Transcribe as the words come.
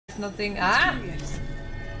nothing. Ah!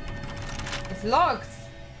 It's locked.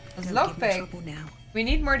 It's lockpick. We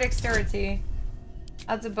need more dexterity.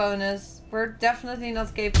 That's a bonus. We're definitely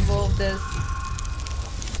not capable of this.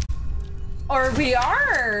 Or we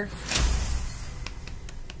are!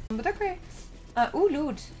 But okay. Ooh,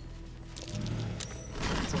 loot.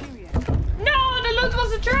 No, the loot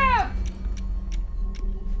was a trap!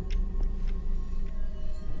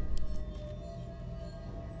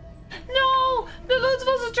 No! The loot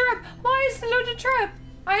was a trap! Why is the loot a trap?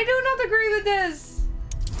 I do not agree with this.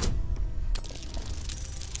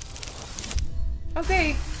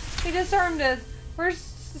 Okay, he disarmed it. Where's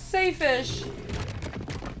the safe-ish?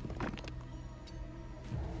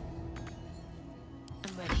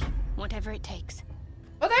 I'm ready. Whatever it takes.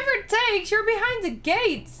 Whatever it takes? You're behind the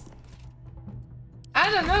gate.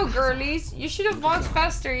 I don't know, girlies. You should have walked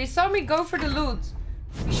faster. You saw me go for the loot.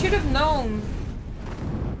 You should have known.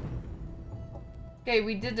 Okay,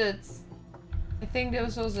 we did it. I think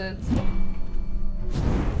this was it.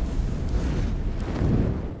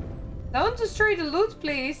 Don't destroy the loot,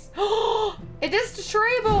 please. It is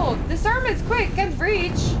destroyable. Disarm it, quick. Can't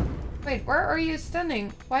reach. Wait, where are you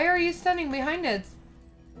standing? Why are you standing behind it?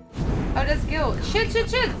 Oh, that's Gil. Shit, shit,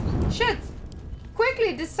 shit. Shit.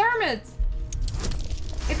 Quickly, disarm it.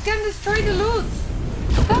 It can destroy the loot.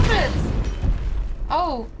 Stop it.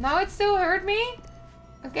 Oh, now it still hurt me?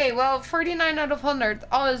 Okay, well, 49 out of 100.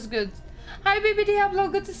 All is good. Hi, baby Diablo.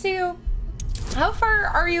 Good to see you. How far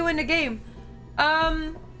are you in the game?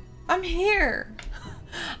 I'm here.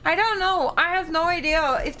 I don't know. I have no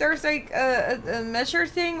idea if there's like a measure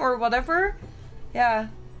thing or whatever. Yeah.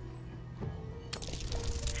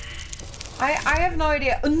 I have no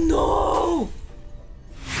idea. No!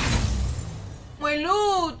 My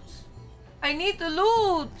loot! I need the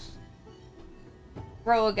loot!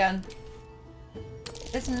 Roll again.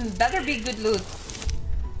 This better be good loot.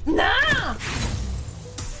 Nah!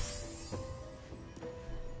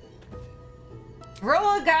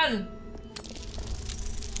 Roll again!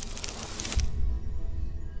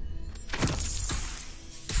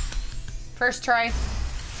 First try.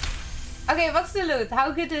 Okay, what's the loot?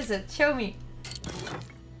 How good is it? Show me.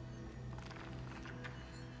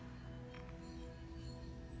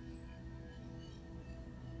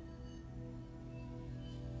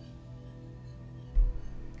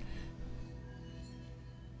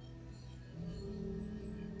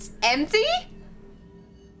 It's empty?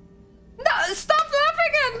 No, stop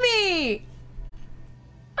laughing at me!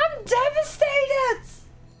 I'm devastated!